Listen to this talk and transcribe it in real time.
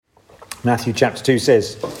Matthew chapter 2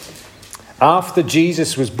 says, "After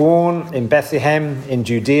Jesus was born in Bethlehem in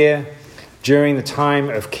Judea, during the time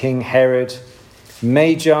of King Herod,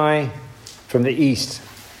 Magi from the east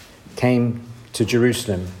came to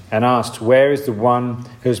Jerusalem and asked, 'Where is the one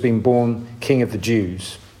who has been born King of the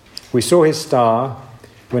Jews? We saw his star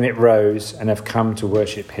when it rose and have come to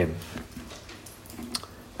worship him.'"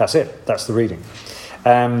 That's it. That's the reading.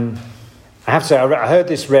 I have to say, I heard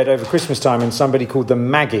this read over Christmas time and somebody called them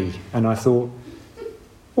Maggie. And I thought,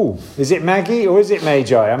 oh, is it Maggie or is it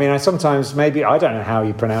Magi? I mean, I don't know how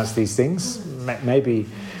you pronounce these things. Maybe,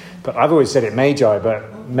 but I've always said it Magi,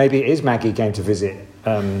 but maybe it is Maggie came to visit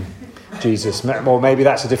Jesus. Or maybe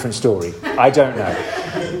that's a different story. I don't know.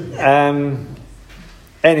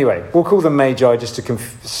 Anyway, we'll call them Magi just to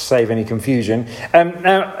save any confusion.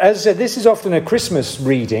 Now, as I said, this is often a Christmas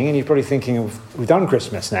reading, and you're probably thinking, we've done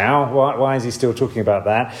Christmas now. Why is he still talking about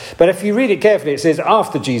that? But if you read it carefully, it says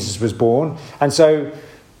after Jesus was born, and so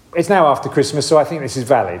it's now after Christmas, so I think this is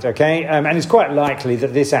valid, okay? And it's quite likely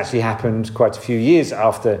that this actually happened quite a few years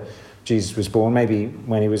after Jesus was born, maybe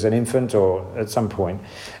when he was an infant or at some point.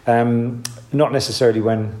 Not necessarily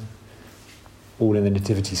when all in the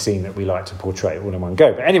nativity scene that we like to portray all in one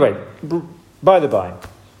go. But anyway, by the by,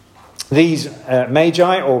 these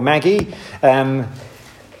Magi or Maggie, they're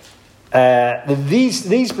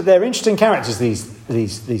interesting characters.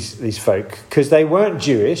 These folk, because they weren't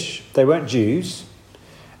Jewish, they weren't Jews,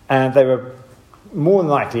 and they were more than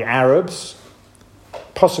likely Arabs,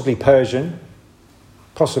 possibly Persian,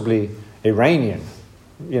 possibly Iranian.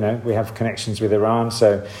 You know, we have connections with Iran,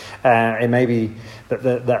 so it may be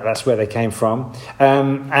that's where they came from.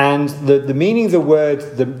 And the meaning of the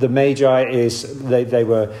word, the Magi, is they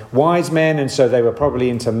were wise men, and so they were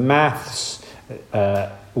probably into maths,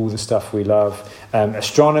 all the stuff we love,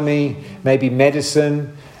 astronomy, maybe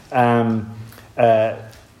medicine,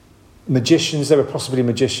 magicians. They were possibly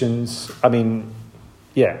magicians. I mean,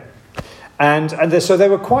 yeah. So they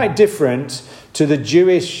were quite different to the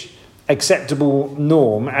Jewish acceptable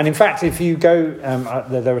norm. And in fact, if you go,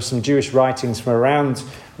 there are some Jewish writings from around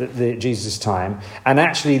the Jesus time, and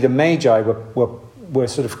actually the Magi were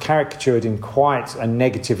sort of caricatured in quite a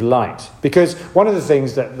negative light, because one of the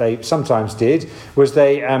things that they sometimes did was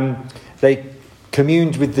they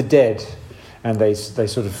communed with the dead, and they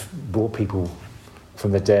sort of brought people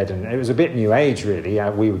from the dead, and it was a bit New Age, really,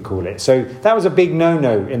 we would call it. So that was a big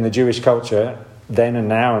no-no in the Jewish culture then and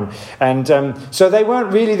now, and so they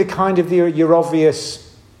weren't really the kind of your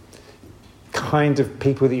obvious kind of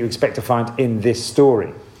people that you expect to find in this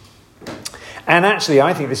story. And actually,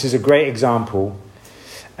 I think this is a great example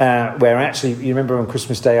where actually, you remember on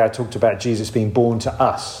Christmas Day I talked about Jesus being born to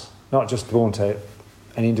us, not just born to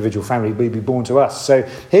an individual family, but he'd be born to us. So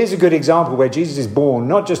here's a good example where Jesus is born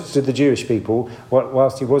not just to the Jewish people,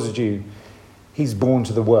 whilst he was a Jew, he's born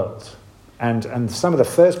to the world. And some of the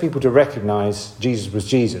first people to recognise Jesus was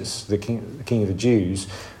Jesus, the King of the Jews,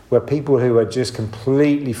 were people who were just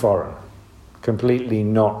completely foreign, completely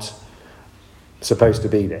not supposed to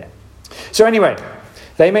be there. So anyway,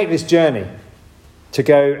 they make this journey to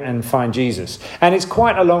go and find Jesus. And it's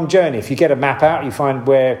quite a long journey. If you get a map out, you find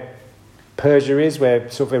where Persia is, where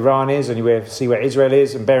sort of Iran is, and you see where Israel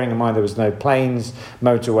is. And bearing in mind there was no planes,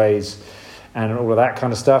 motorways, and all of that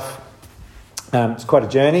kind of stuff. It's quite a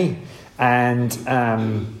journey. And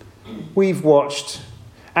we've watched,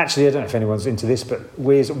 actually, I don't know if anyone's into this, but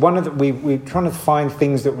we're trying to find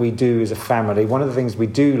things that we do as a family. One of the things we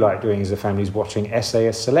do like doing as a family is watching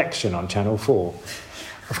SAS Selection on Channel 4.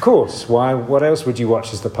 Of course, why? What else would you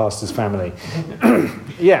watch as the pastor's family?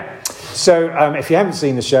 Yeah. So if you haven't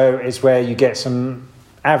seen the show, it's where you get some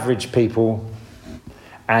average people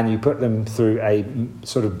and you put them through a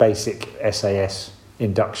sort of basic SAS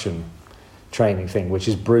induction training thing, which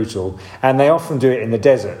is brutal, and they often do it in the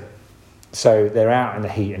desert, so they're out in the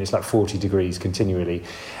heat and it's like 40 degrees continually.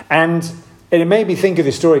 And it made me think of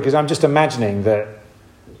this story because I'm just imagining that,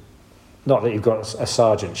 not that you've got a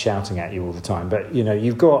sergeant shouting at you all the time, but you know,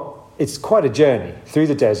 it's quite a journey through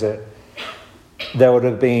the desert. There would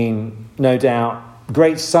have been no doubt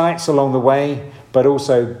great sights along the way, but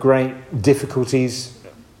also great difficulties.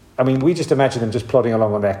 I mean, we just imagine them just plodding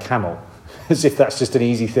along on their camel, as if that's just an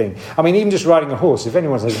easy thing. I mean, even just riding a horse, if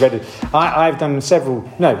anyone has read it, I've done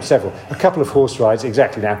a couple of horse rides,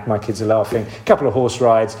 exactly now, my kids are laughing, a couple of horse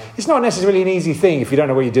rides. It's not necessarily an easy thing if you don't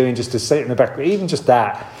know what you're doing, just to sit in the back, but even just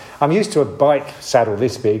that. I'm used to a bike saddle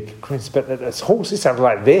this big, but a horse saddle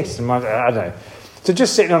like this, and I don't know. So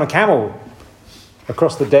just sitting on a camel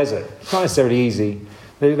across the desert, it's not necessarily easy.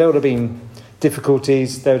 There would have been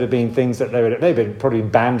difficulties, there would have been things that there would have been probably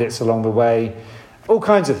bandits along the way, all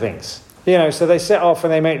kinds of things. So they set off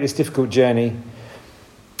and they make this difficult journey.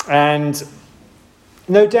 And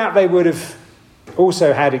no doubt they would have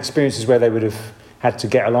also had experiences where they would have had to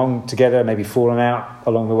get along together, maybe fallen out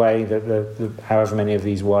along the way, the however many of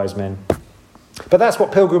these wise men. But that's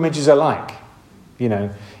what pilgrimages are like.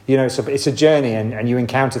 So it's a journey, and you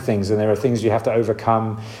encounter things, and there are things you have to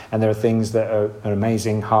overcome, and there are things that are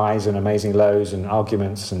amazing highs and amazing lows and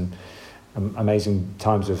arguments and amazing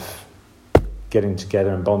times of getting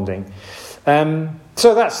together and bonding.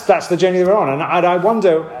 So that's the journey they're on. And I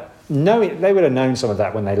wonder, they would have known some of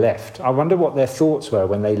that when they left. I wonder what their thoughts were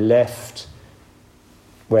when they left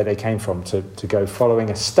where they came from to go following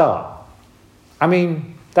a star. I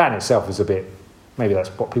mean, that in itself is a bit, maybe that's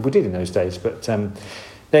what people did in those days, but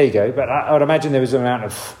there you go. But I would imagine there was an amount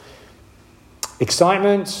of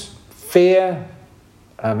excitement, fear.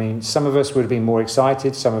 I mean, some of us would have been more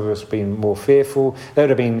excited, some of us would have been more fearful. There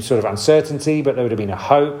would have been sort of uncertainty, but there would have been a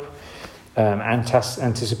hope,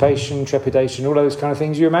 anticipation, trepidation, all those kind of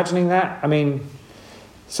things. Are you imagining that? I mean,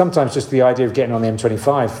 sometimes just the idea of getting on the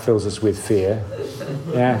M25 fills us with fear.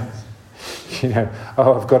 Yeah.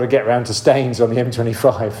 I've got to get round to Staines on the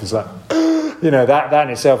M25. It's like, that in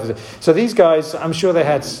itself is... So these guys, I'm sure they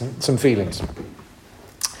had some feelings.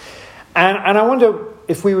 And I wonder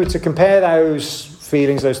if we were to compare those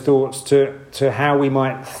feelings, those thoughts, to how we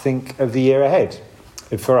might think of the year ahead.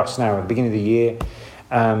 For us now, at the beginning of the year,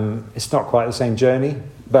 it's not quite the same journey,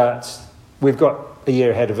 but we've got a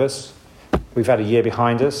year ahead of us. We've had a year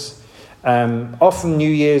behind us. Often New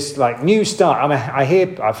Year's, like new start. I mean,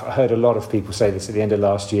 I've heard a lot of people say this at the end of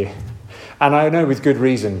last year, and I know with good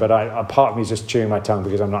reason. But a part of me is just chewing my tongue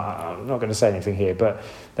because I'm not going to say anything here. But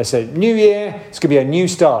they say, New Year, it's going to be a new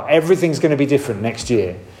start. Everything's going to be different next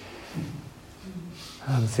year.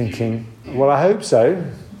 I'm thinking, well, I hope so,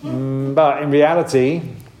 but in reality,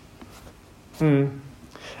 maybe.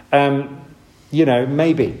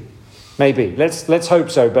 Let's hope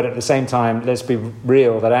so, but at the same time, let's be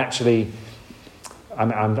real that actually,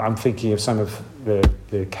 I'm thinking of some of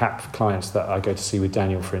the CAP clients that I go to see with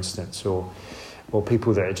Daniel, for instance, or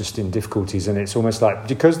people that are just in difficulties, and it's almost like,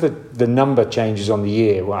 because the number changes on the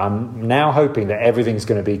year, well, I'm now hoping that everything's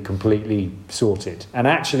going to be completely sorted. And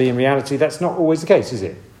actually, in reality, that's not always the case, is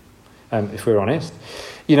it? If we're honest.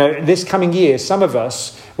 This coming year, some of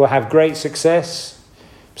us will have great success,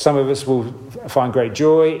 some of us will find great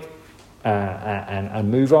joy,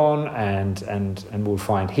 and move on, and we'll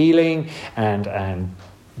find healing, and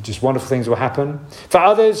just wonderful things will happen. For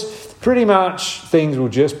others, pretty much things will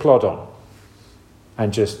just plod on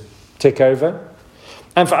and just tick over.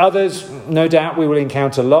 And for others, no doubt we will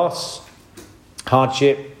encounter loss,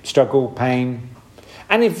 hardship, struggle, pain.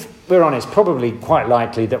 And if we're honest, probably quite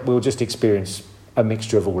likely that we'll just experience a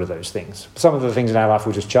mixture of all of those things. Some of the things in our life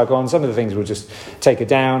will just chug on, some of the things will just take it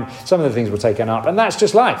down, some of the things will take it up, and that's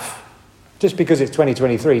just life. Just because it's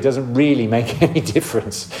 2023 doesn't really make any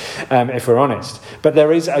difference, if we're honest. But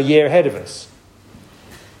there is a year ahead of us.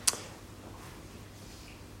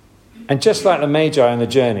 And just like the Magi on the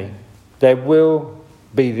journey, there will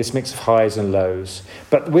be this mix of highs and lows.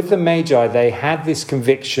 But with the Magi, they had this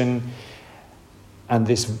conviction and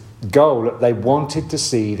this goal that they wanted to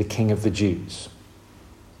see the King of the Jews.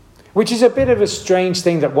 Which is a bit of a strange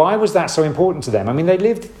thing. That why was that so important to them? I mean, they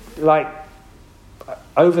lived like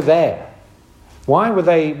over there. Why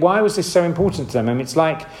was this so important to them? I mean, it's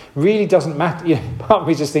like, really doesn't matter. Part of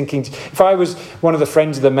me just thinking, if I was one of the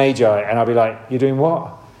friends of the Magi, and I'd be like, you're doing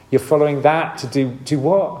what? You're following that to do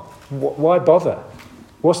what? Why bother?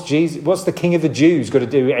 What's the King of the Jews got to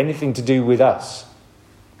do anything to do with us?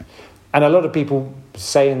 And a lot of people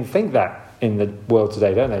say and think that in the world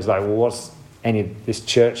today, don't they? It's like, well, what's any of this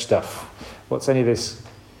church stuff? What's any of this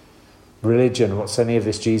religion? What's any of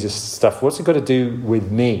this Jesus stuff? What's it got to do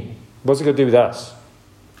with me? What's it got to do with us?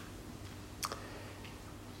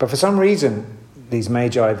 But for some reason, these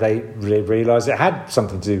Magi, they realised it had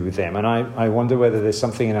something to do with them. And I wonder whether there's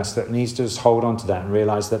something in us that needs to just hold on to that and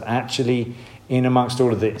realise that actually, in amongst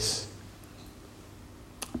all of this,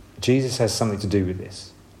 Jesus has something to do with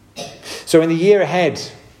this. So in the year ahead,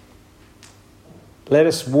 let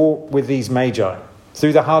us walk with these Magi.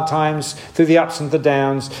 Through the hard times, through the ups and the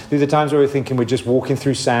downs, through the times where we're thinking we're just walking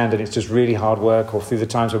through sand and it's just really hard work, or through the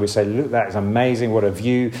times where we say, look, that is amazing, what a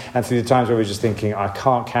view, and through the times where we're just thinking, I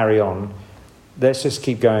can't carry on. Let's just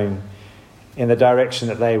keep going in the direction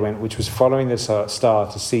that they went, which was following the star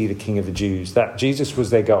to see the King of the Jews. That Jesus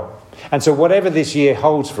was their goal. And so whatever this year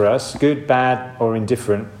holds for us, good, bad, or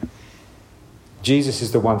indifferent, Jesus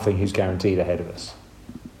is the one thing who's guaranteed ahead of us.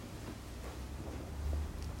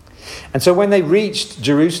 And so when they reached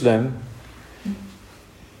Jerusalem,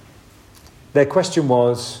 their question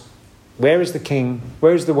was, Where is the king?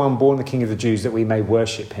 Where is the one born the King of the Jews, that we may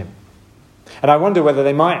worship him? And I wonder whether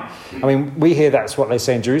they might, I mean, we hear that's what they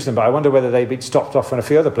say in Jerusalem, but I wonder whether they'd be stopped off in a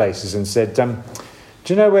few other places and said, do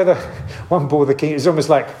you know where the one born the king? It's almost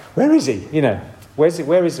like, where is he? You know, where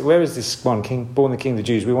is this one king, born the King of the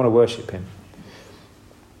Jews? We want to worship him.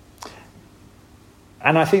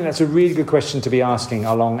 And I think that's a really good question to be asking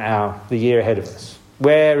along the year ahead of us.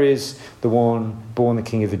 Where is the one born the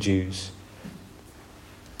King of the Jews?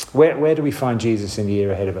 Where do we find Jesus in the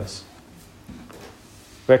year ahead of us?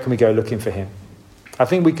 Where can we go looking for him? I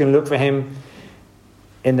think we can look for him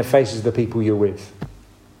in the faces of the people you're with,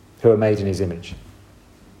 who are made in his image.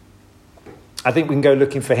 I think we can go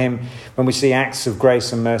looking for him when we see acts of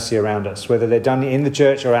grace and mercy around us, whether they're done in the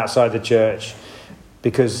church or outside the church,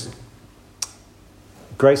 because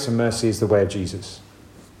grace and mercy is the way of Jesus.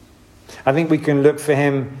 I think we can look for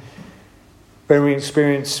him when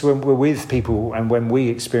we're with people and when we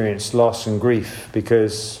experience loss and grief,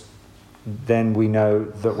 because then we know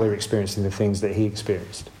that we're experiencing the things that he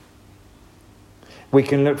experienced. We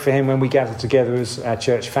can look for him when we gather together as our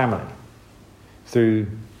church family, through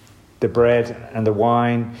the bread and the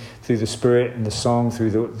wine, through the Spirit and the song,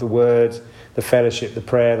 through the word, the fellowship, the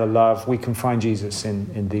prayer, the love. We can find Jesus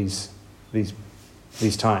in these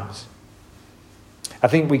times. I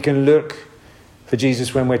think we can look for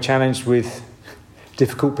Jesus when we're challenged with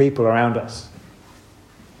difficult people around us,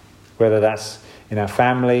 whether that's in our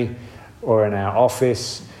family or in our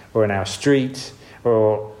office or in our street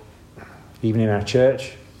or even in our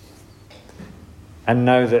church, and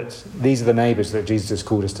know that these are the neighbours that Jesus has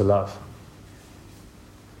called us to love.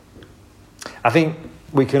 I think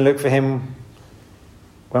we can look for him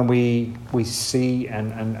when we see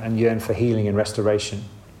and yearn for healing and restoration,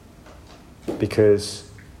 because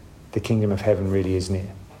the kingdom of heaven really is near.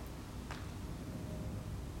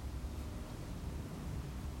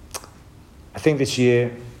 I think this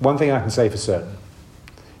year, one thing I can say for certain,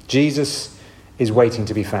 Jesus is waiting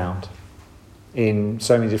to be found in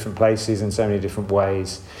so many different places and so many different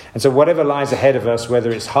ways. And so whatever lies ahead of us,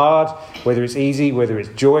 whether it's hard, whether it's easy, whether it's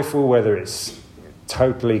joyful, whether it's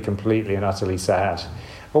totally, completely and utterly sad,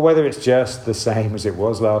 or whether it's just the same as it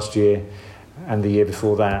was last year and the year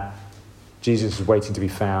before that, Jesus is waiting to be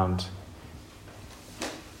found.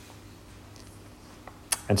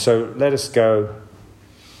 And so let us go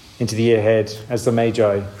into the year ahead as the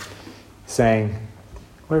Magi, saying,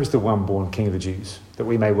 where is the one born King of the Jews, that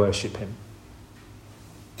we may worship him?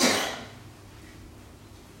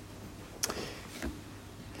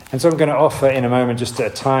 And so I'm going to offer in a moment just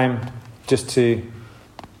a time just to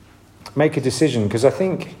make a decision, because I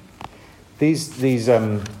think these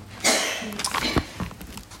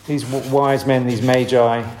wise men, these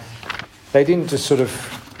Magi, they didn't just sort of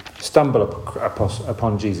stumble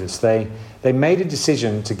upon Jesus. They made a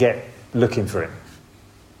decision to get looking for him.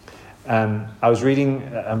 I've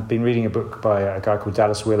been reading a book by a guy called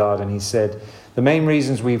Dallas Willard, and he said the main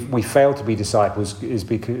reasons we fail to be disciples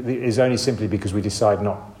is only simply because we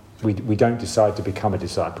don't decide to become a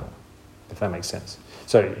disciple, if that makes sense.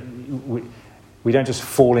 So we don't just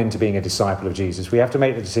fall into being a disciple of Jesus. We have to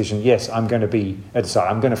make the decision, yes, I'm going to be a disciple,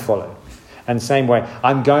 I'm going to follow. And the same way,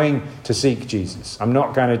 I'm going to seek Jesus. It's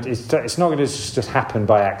not going to just happen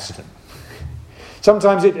by accident.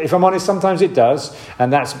 Sometimes, if I'm honest, sometimes it does,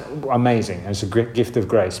 and that's amazing. It's a great gift of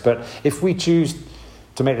grace. But if we choose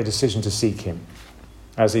to make the decision to seek him,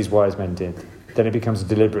 as these wise men did, then it becomes a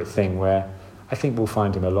deliberate thing where I think we'll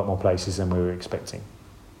find him in a lot more places than we were expecting.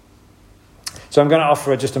 So I'm going to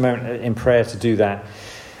offer just a moment in prayer to do that.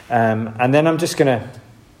 And then I'm just going to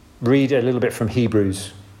read a little bit from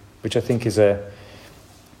Hebrews, which I think is a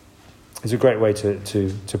great way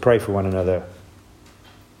to pray for one another,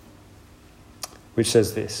 which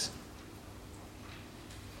says this: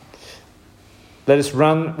 let us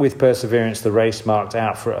run with perseverance the race marked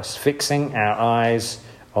out for us, fixing our eyes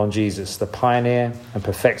on Jesus, the pioneer and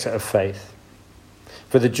perfecter of faith.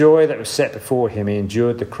 For the joy that was set before him, he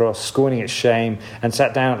endured the cross, scorning its shame, and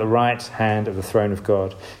sat down at the right hand of the throne of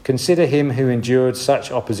God. Consider him who endured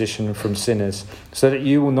such opposition from sinners, so that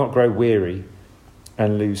you will not grow weary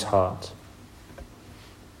and lose heart.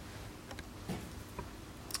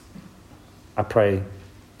 I pray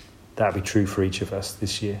that be true for each of us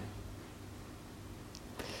this year.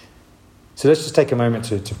 So let's just take a moment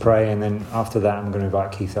to pray, and then after that I'm going to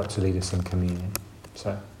invite Keith up to lead us in communion.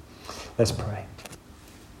 So let's pray.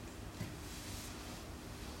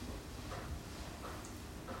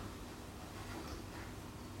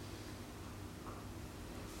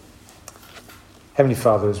 Heavenly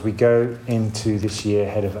Father, as we go into this year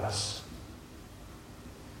ahead of us,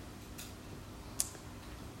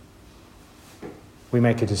 we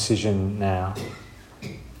make a decision now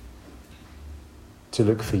to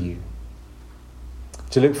look for you.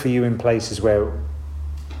 To look for you in places where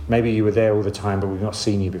maybe you were there all the time, but we've not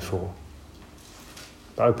seen you before.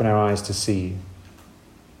 But open our eyes to see you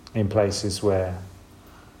in places that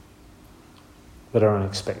are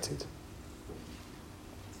unexpected.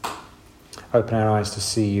 Open our eyes to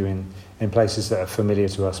see you in places that are familiar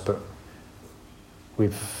to us, but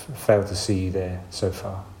we've failed to see you there so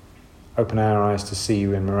far. Open our eyes to see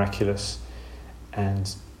you in miraculous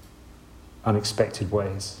and unexpected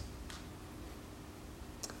ways.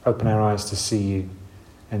 Open our eyes to see you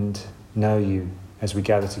and know you as we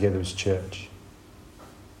gather together as church.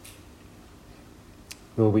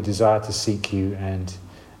 Lord, we desire to seek you and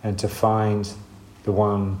to find the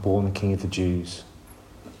one born the King of the Jews,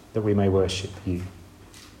 that we may worship you.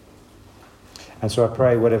 And so I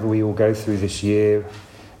pray whatever we all go through this year,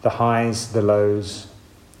 the highs, the lows,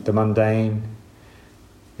 the mundane,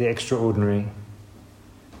 the extraordinary,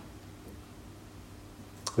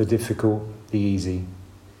 the difficult, the easy,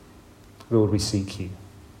 Lord, we seek you,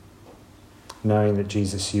 knowing that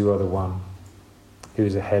Jesus, you are the one who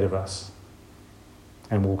is ahead of us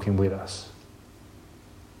and walking with us.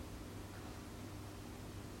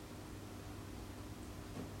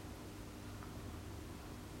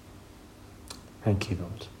 Thank you,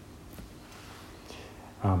 Lord.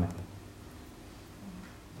 Amen.